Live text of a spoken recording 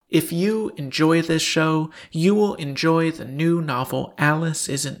If you enjoy this show, you will enjoy the new novel Alice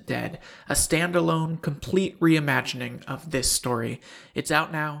Isn't Dead, a standalone, complete reimagining of this story. It's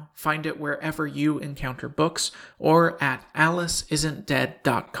out now. Find it wherever you encounter books or at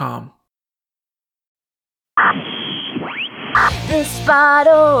AliceIsn'tDead.com. This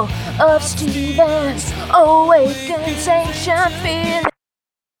bottle of Stevens awakens ancient feelings.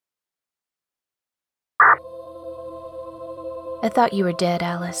 I thought you were dead,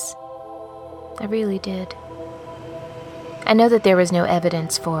 Alice. I really did. I know that there was no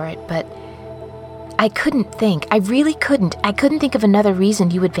evidence for it, but I couldn't think. I really couldn't. I couldn't think of another reason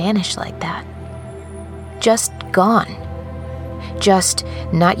you would vanish like that. Just gone. Just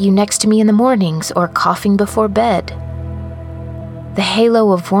not you next to me in the mornings or coughing before bed. The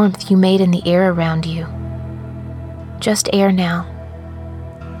halo of warmth you made in the air around you. Just air now.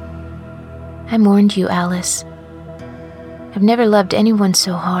 I mourned you, Alice. I've never loved anyone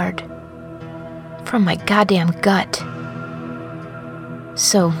so hard. From my goddamn gut.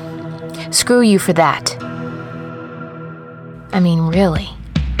 So, screw you for that. I mean, really.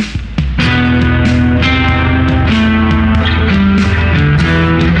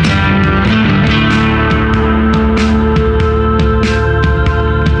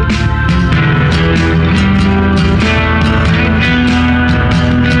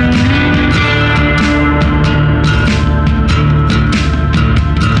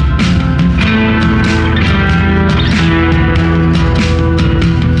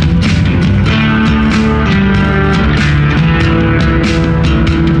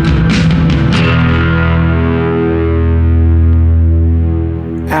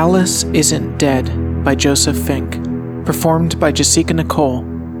 Alice Isn't Dead by Joseph Fink. Performed by Jessica Nicole.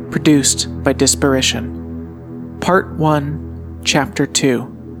 Produced by Disparition. Part 1, Chapter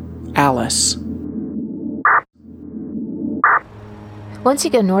 2. Alice. Once you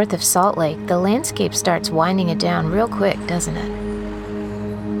go north of Salt Lake, the landscape starts winding it down real quick, doesn't it?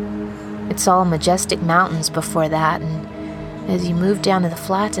 It's all majestic mountains before that, and as you move down to the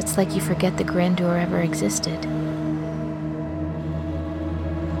flats, it's like you forget the grandeur ever existed.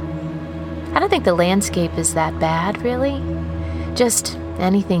 I don't think the landscape is that bad, really. Just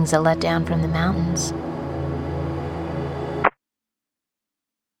anything's a letdown from the mountains.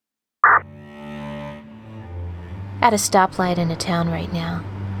 At a stoplight in a town right now.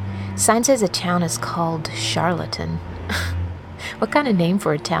 Sign says a town is called Charlatan. What kind of name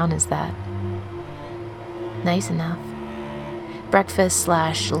for a town is that? Nice enough.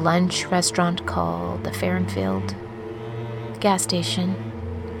 Breakfast/lunch restaurant called the Fair and Field. Gas station.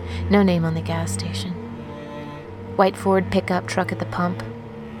 No name on the gas station. White Ford pickup truck at the pump.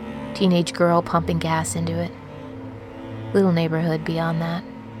 Teenage girl pumping gas into it. Little neighborhood beyond that.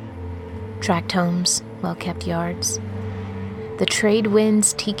 Tract homes, well-kept yards. The Trade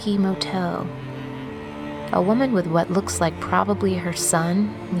Winds Tiki Motel. A woman with what looks like probably her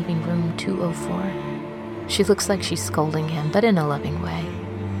son, leaving room 204. She looks like she's scolding him, but in a loving way.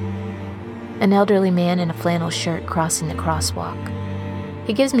 An elderly man in a flannel shirt crossing the crosswalk.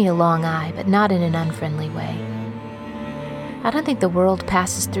 He gives me a long eye, but not in an unfriendly way. I don't think the world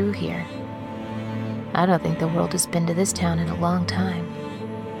passes through here. I don't think the world has been to this town in a long time.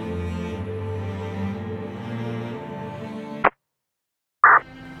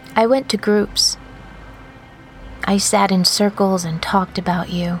 I went to groups. I sat in circles and talked about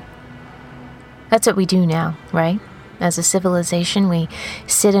you. That's what we do now, right? As a civilization, we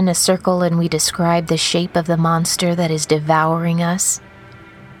sit in a circle and we describe the shape of the monster that is devouring us.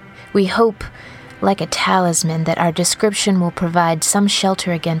 We hope, like a talisman, that our description will provide some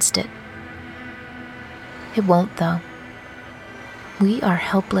shelter against it. It won't, though. We are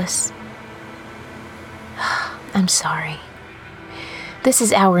helpless. I'm sorry. This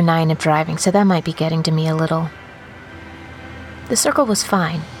is hour 9 of driving, so that might be getting to me a little. The circle was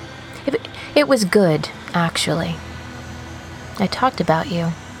fine. It was good, actually. I talked about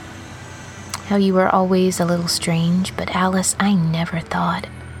you. How you were always a little strange, but Alice, I never thought.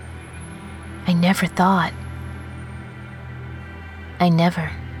 I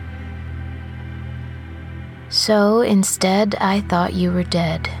never. So instead, I thought you were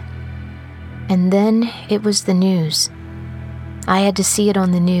dead. And then it was the news. I had to see it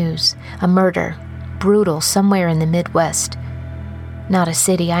on the news. A murder, brutal, somewhere in the Midwest. Not a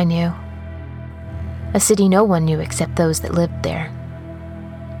city I knew. A city no one knew except those that lived there.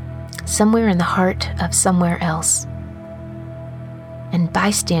 Somewhere in the heart of somewhere else. And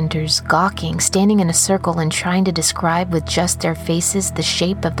bystanders gawking, standing in a circle and trying to describe with just their faces the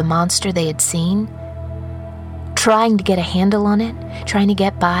shape of the monster they had seen. Trying to get a handle on it, trying to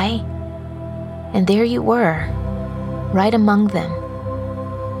get by. And there you were, right among them.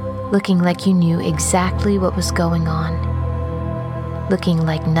 looking like you knew exactly what was going on, looking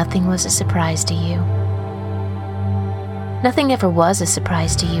like nothing was a surprise to you. Nothing ever was a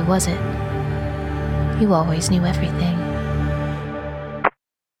surprise to you, was it? You always knew everything.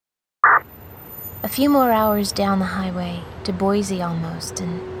 A few more hours down the highway, to Boise almost,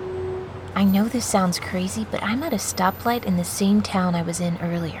 and I know this sounds crazy, but I'm at a stoplight in the same town I was in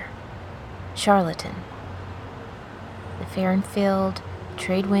earlier, Charlotten. The Farrenfield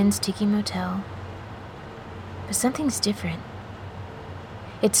Tradewinds Tiki Motel. But something's different.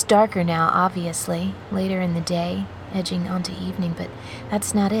 It's darker now, obviously, later in the day, edging onto evening, but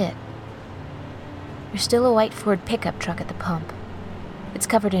that's not it. There's still a white Ford pickup truck at the pump. It's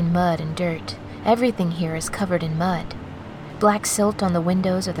covered in mud and dirt. Everything here is covered in mud. Black silt on the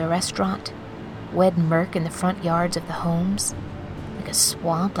windows of the restaurant, wet murk in the front yards of the homes, like a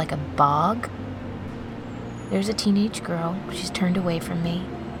swamp, like a bog. There's a teenage girl. She's turned away from me,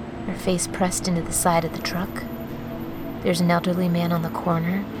 her face pressed into the side of the truck. There's an elderly man on the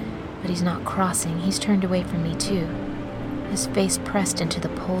corner, but he's not crossing. He's turned away from me too, his face pressed into the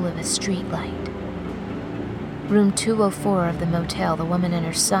pole of a street light. Room 204 of the motel, the woman and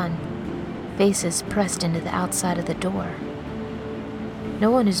her son, faces pressed into the outside of the door.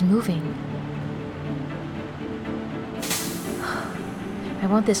 No one is moving. I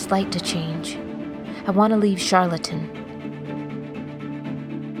want this light to change. I want to leave Charlotten.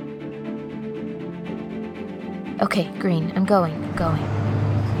 Okay, green, I'm going.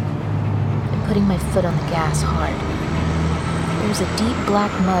 I'm putting my foot on the gas hard. There's a deep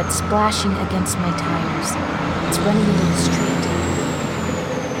black mud splashing against my tires. It's running into the street.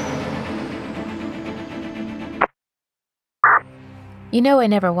 You know I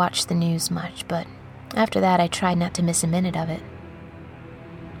never watched the news much, but after that I tried not to miss a minute of it.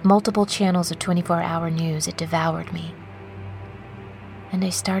 Multiple channels of 24-hour news, it devoured me. And I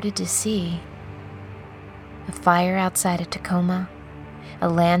started to see a fire outside of Tacoma, a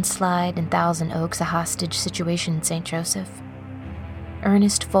landslide in Thousand Oaks, a hostage situation in St. Joseph.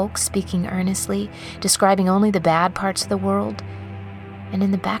 Earnest folks speaking earnestly, describing only the bad parts of the world, and in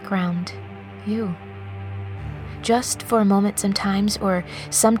the background, you. Just for a moment sometimes, or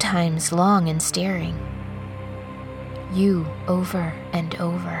sometimes long and staring. You, over and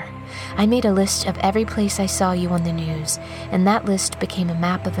over. I made a list of every place I saw you on the news, and that list became a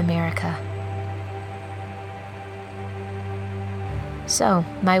map of America. So,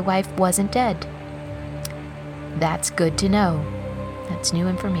 my wife wasn't dead. That's good to know. That's new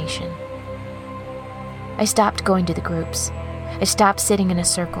information. I stopped going to the groups. I stopped sitting in a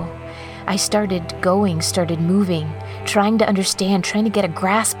circle. I started moving, trying to understand, trying to get a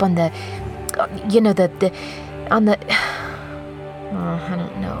grasp on I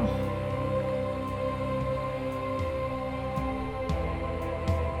don't know.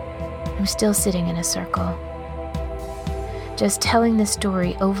 I'm still sitting in a circle, just telling the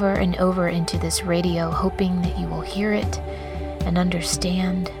story over and over into this radio, hoping that you will hear it and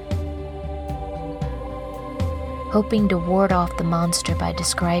understand. Hoping to ward off the monster by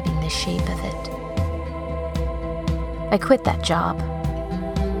describing the shape of it. I quit that job.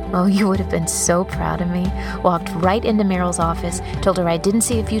 Oh, you would have been so proud of me. Walked right into Meryl's office, told her I didn't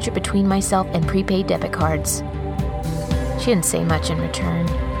see a future between myself and prepaid debit cards. She didn't say much in return.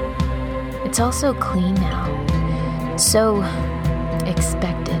 It's all so clean now. So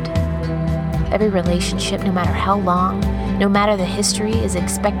expected. Every relationship, no matter how long, no matter the history, is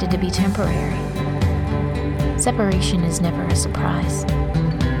expected to be temporary. Separation is never a surprise.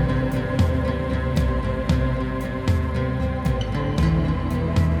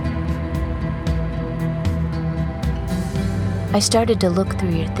 I started to look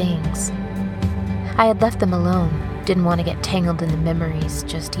through your things. I had left them alone, didn't want to get tangled in the memories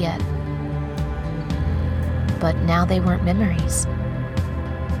just yet. But now they weren't memories.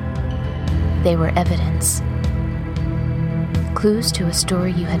 They were evidence. Clues to a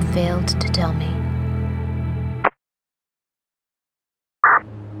story you had failed to tell me.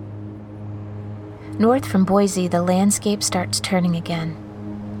 North from Boise, the landscape starts turning again.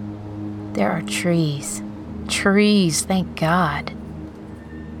 There are trees. Trees, thank God.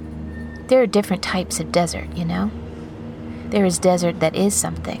 There are different types of desert, you know? There is desert that is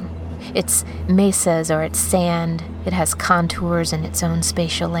something. It's mesas or it's sand. It has contours in its own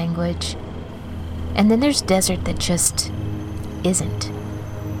spatial language. And then there's desert that just isn't.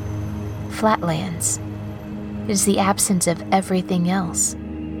 Flatlands. It is the absence of everything else.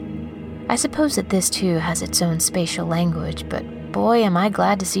 I suppose that this too has its own spatial language, but boy, am I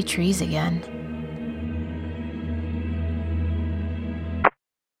glad to see trees again.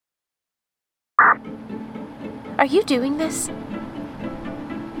 Are you doing this?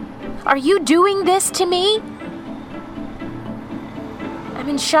 Are you doing this to me? I'm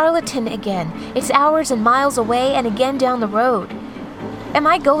in Charlottetown again. It's hours and miles away and again down the road. Am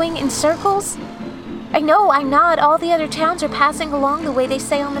I going in circles? I know I'm not. All the other towns are passing along the way they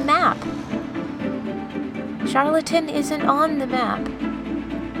say on the map. Charlottetown isn't on the map.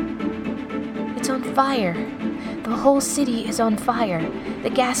 It's on fire. The whole city is on fire. The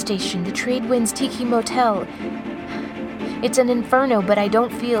gas station, the Tradewinds Tiki Motel. It's an inferno, but I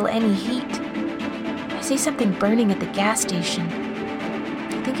don't feel any heat. I see something burning at the gas station.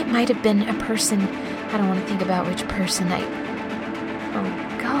 I think it might have been a person. I don't want to think about which person.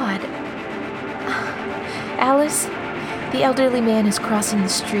 Oh, God. Alice, the elderly man is crossing the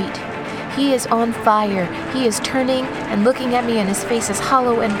street. He is on fire. He is turning and looking at me, and his face is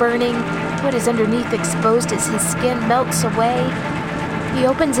hollow and burning. What is underneath exposed as his skin melts away. He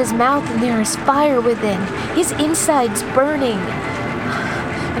opens his mouth, and there is fire within. His insides burning.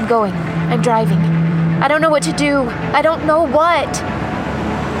 I'm going. I'm driving. I don't know what to do. I don't know what.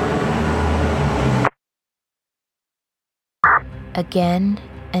 Again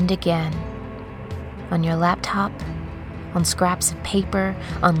and again. On your laptop, on scraps of paper,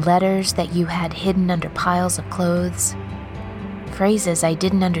 on letters that you had hidden under piles of clothes. Phrases I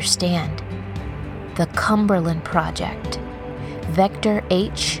didn't understand. The Cumberland Project, Vector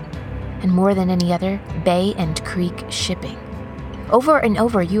H, and more than any other, Bay and Creek Shipping. Over and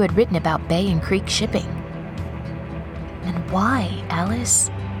over you had written about Bay and Creek Shipping. And why, Alice?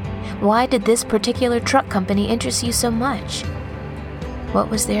 Why did this particular truck company interest you so much? What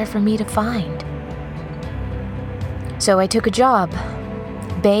was there for me to find? So I took a job,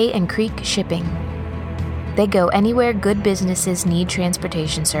 Bay and Creek Shipping. They go anywhere good businesses need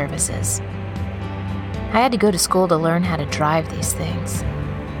transportation services. I had to go to school to learn how to drive these things.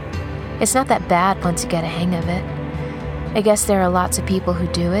 It's not that bad once you get a hang of it. I guess there are lots of people who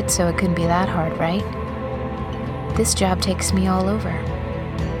do it, so it couldn't be that hard, right? This job takes me all over.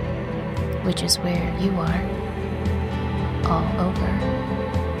 Which is where you are. All over.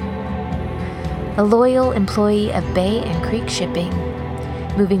 A loyal employee of Bay and Creek Shipping,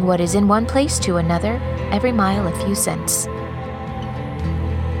 moving what is in one place to another, every mile a few cents.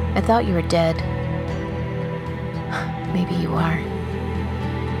 I thought you were dead. Maybe you are.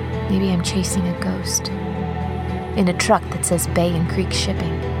 Maybe I'm chasing a ghost. In a truck that says Bay and Creek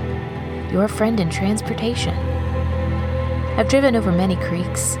Shipping. Your friend in transportation. I've driven over many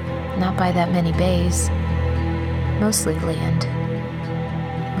creeks, not by that many bays. Mostly land.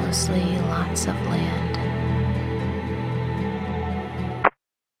 Mostly lots of land.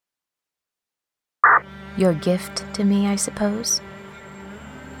 Your gift to me, I suppose?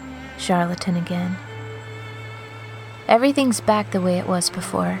 Charlottetown again. Everything's back the way it was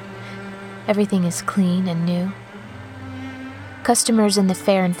before. Everything is clean and new. Customers in the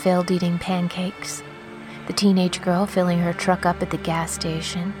fair and field eating pancakes. The teenage girl filling her truck up at the gas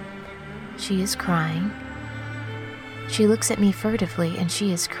station. She is crying. She looks at me furtively, and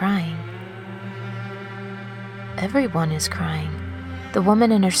she is crying. Everyone is crying. The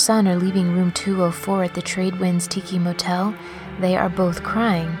woman and her son are leaving room 204 at the Tradewinds Tiki Motel. They are both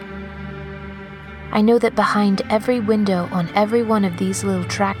crying. I know that behind every window on every one of these little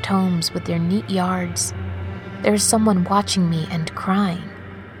tract homes with their neat yards, there is someone watching me and crying.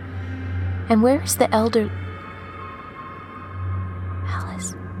 And where is the elder...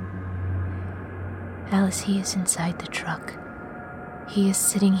 Alice, he is inside the truck. He is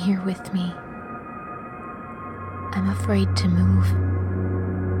sitting here with me. I'm afraid to move.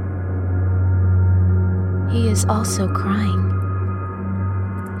 He is also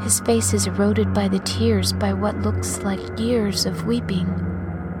crying. His face is eroded by the tears, by what looks like years of weeping.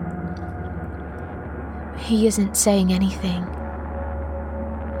 He isn't saying anything.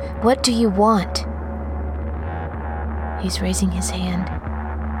 What do you want? He's raising his hand.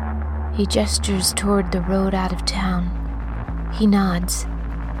 He gestures toward the road out of town. He nods.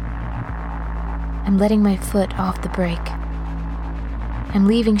 I'm letting my foot off the brake. I'm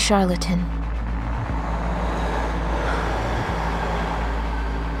leaving Charlottetown.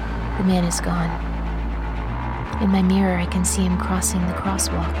 The man is gone. In my mirror, I can see him crossing the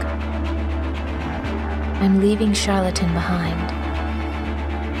crosswalk. I'm leaving Charlottetown behind.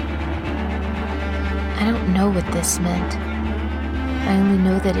 I don't know what this meant. I only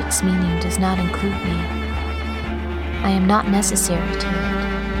know that its meaning does not include me. I am not necessary to it.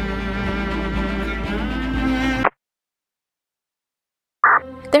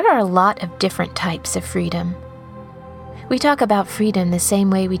 There are a lot of different types of freedom. We talk about freedom the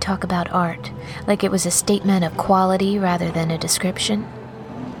same way we talk about art, like it was a statement of quality rather than a description.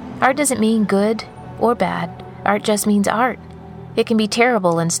 Art doesn't mean good or bad. Art just means art. It can be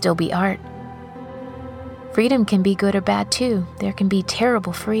terrible and still be art. Freedom can be good or bad too. There can be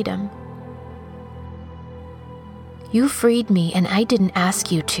terrible freedom. You freed me and I didn't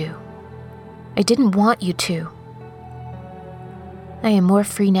ask you to. I didn't want you to. I am more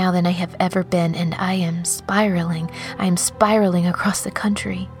free now than I have ever been, and I am spiraling. I am spiraling across the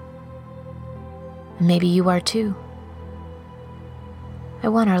country. And maybe you are too. I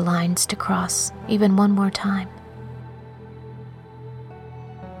want our lines to cross even one more time.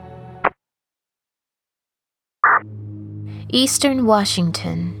 Eastern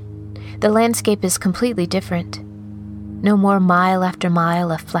Washington. The landscape is completely different. No more mile after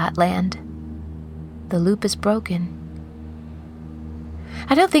mile of flat land. The loop is broken.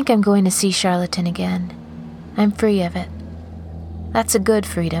 I don't think I'm going to see Charlottetown again. I'm free of it. That's a good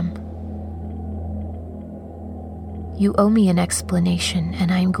freedom. You owe me an explanation,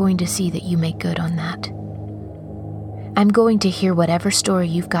 and I'm going to see that you make good on that. I'm going to hear whatever story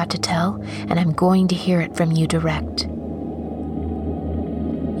you've got to tell, and I'm going to hear it from you direct.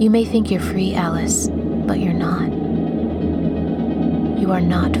 You may think you're free, Alice, but you're not. You are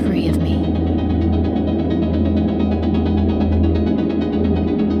not free of me.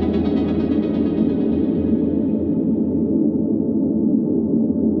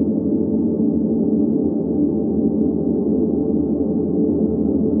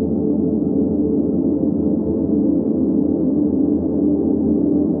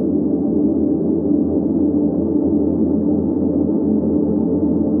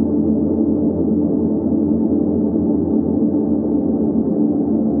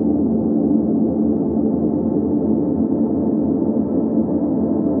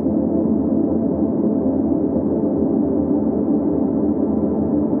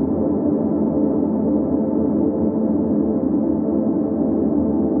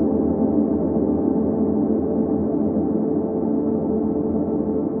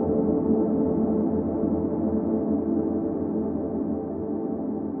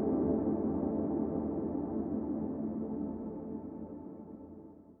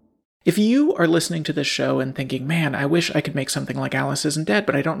 If you are listening to this show and thinking, man, I wish I could make something like Alice Isn't Dead,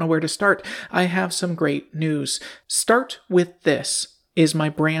 but I don't know where to start, I have some great news. Start With This is my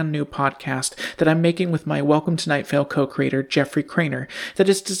brand new podcast that I'm making with my Welcome to Night Vale co-creator, Jeffrey Craner, that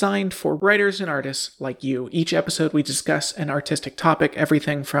is designed for writers and artists like you. Each episode we discuss an artistic topic,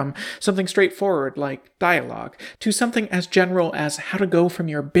 everything from something straightforward like dialogue, to something as general as how to go from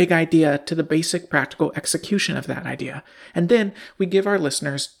your big idea to the basic practical execution of that idea. And then we give our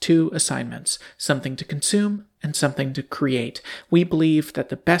listeners 2 assignments, something to consume and something to create. We believe that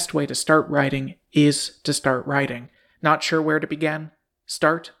the best way to start writing is to start writing. Not sure where to begin?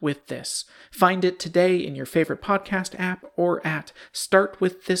 Start With This. Find it today in your favorite podcast app or at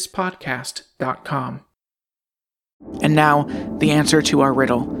startwiththispodcast.com. And now, the answer to our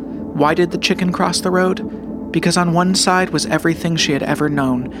riddle. Why did the chicken cross the road? Because on one side was everything she had ever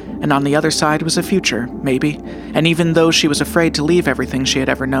known, and on the other side was a future, maybe. And even though she was afraid to leave everything she had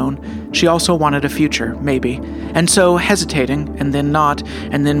ever known, she also wanted a future, maybe. And so, hesitating, and then not,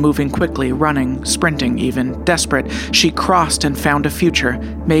 and then moving quickly, running, sprinting even, desperate, she crossed and found a future,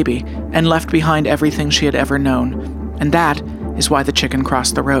 maybe, and left behind everything she had ever known. And that is why the chicken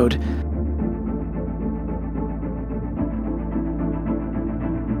crossed the road.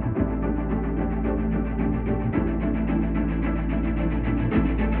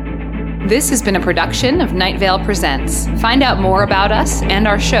 This has been a production of Night Vale Presents. Find out more about us and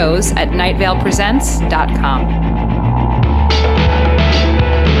our shows at nightvalepresents.com.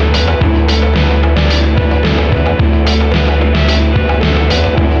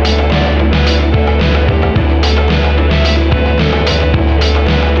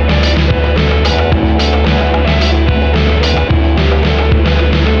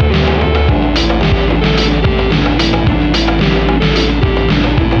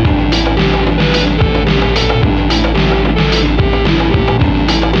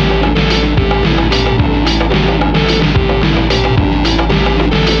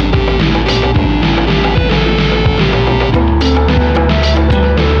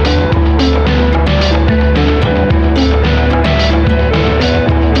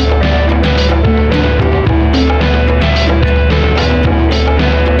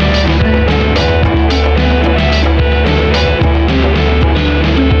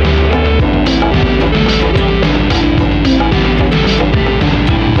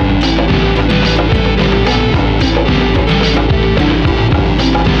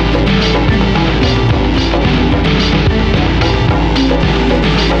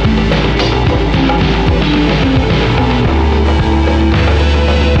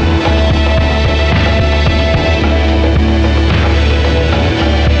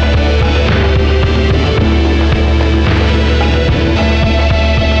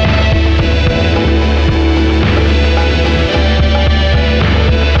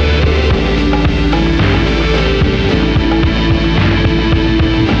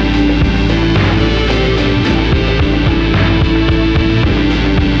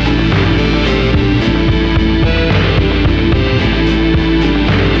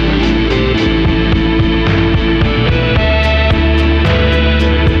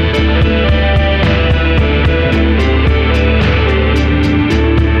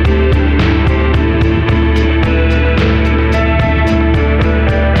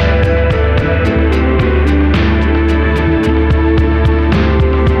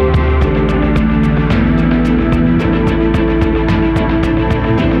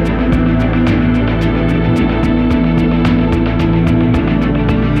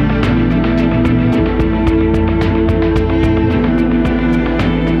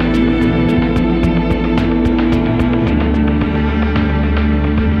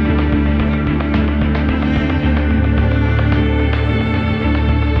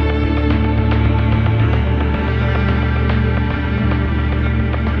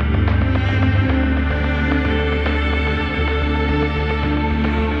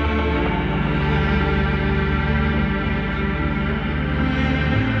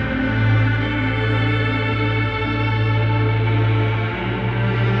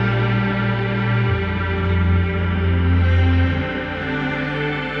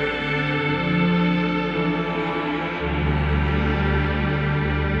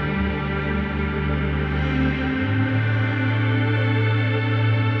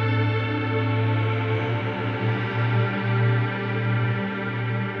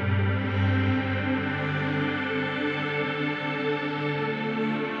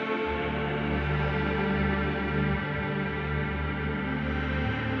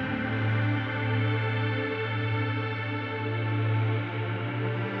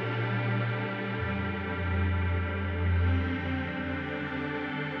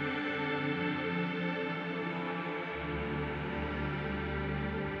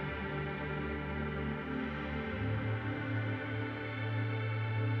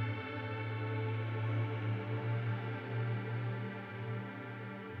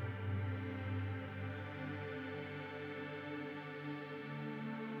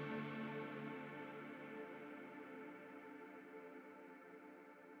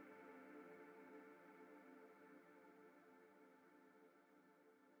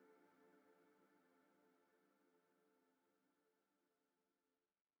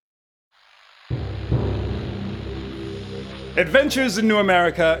 Adventures in New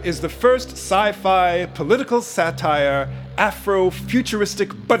America is the first sci-fi, political satire,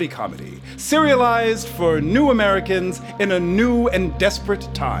 Afro-futuristic buddy comedy, serialized for new Americans in a new and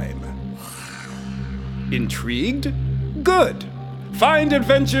desperate time. Intrigued? Good. Find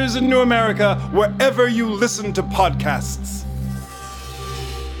Adventures in New America wherever you listen to podcasts.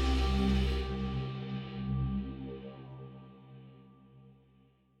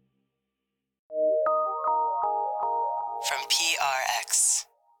 From PRX.